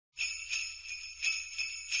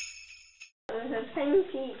a plain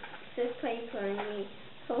piece of paper and you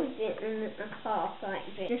fold it in half like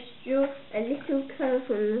this. Just draw a little curve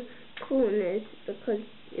on the corners because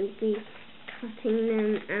you'll be cutting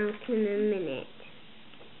them out in a minute.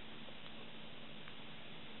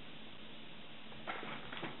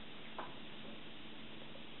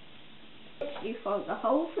 You fold the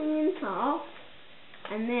whole thing in half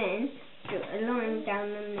and then draw a line down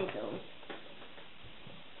the middle.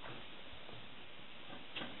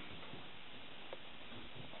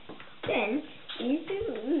 Then use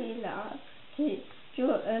the ruler to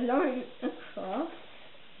draw a line across,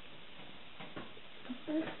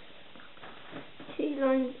 2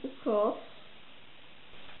 lines across.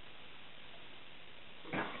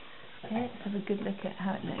 Okay, let's have a good look at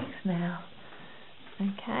how it looks now.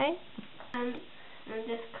 Okay. And I'm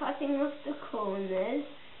just cutting off the corners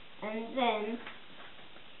and then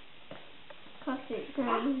cut it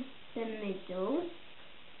down the middle.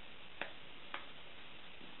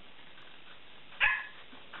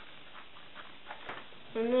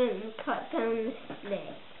 And then cut down the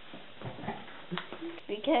split.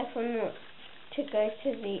 Be careful not to go to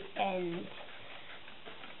the end.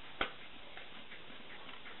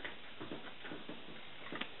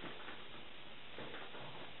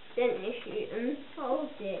 Then if you unfold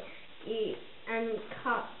it and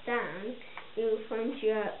cut down, you'll find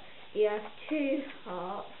you have 2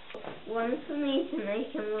 hearts. One for me to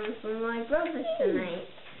make and one for my brother to make.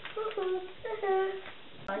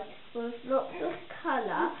 With lots of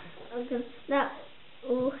colour, because that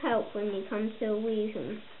will help when you come to a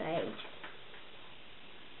weaving stage.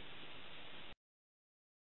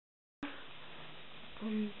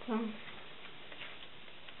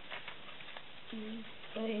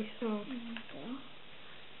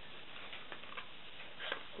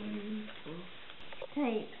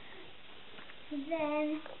 Tape.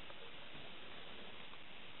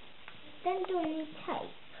 Then do I need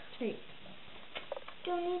tape? Tape.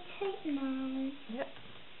 Do I need tape now? Yep.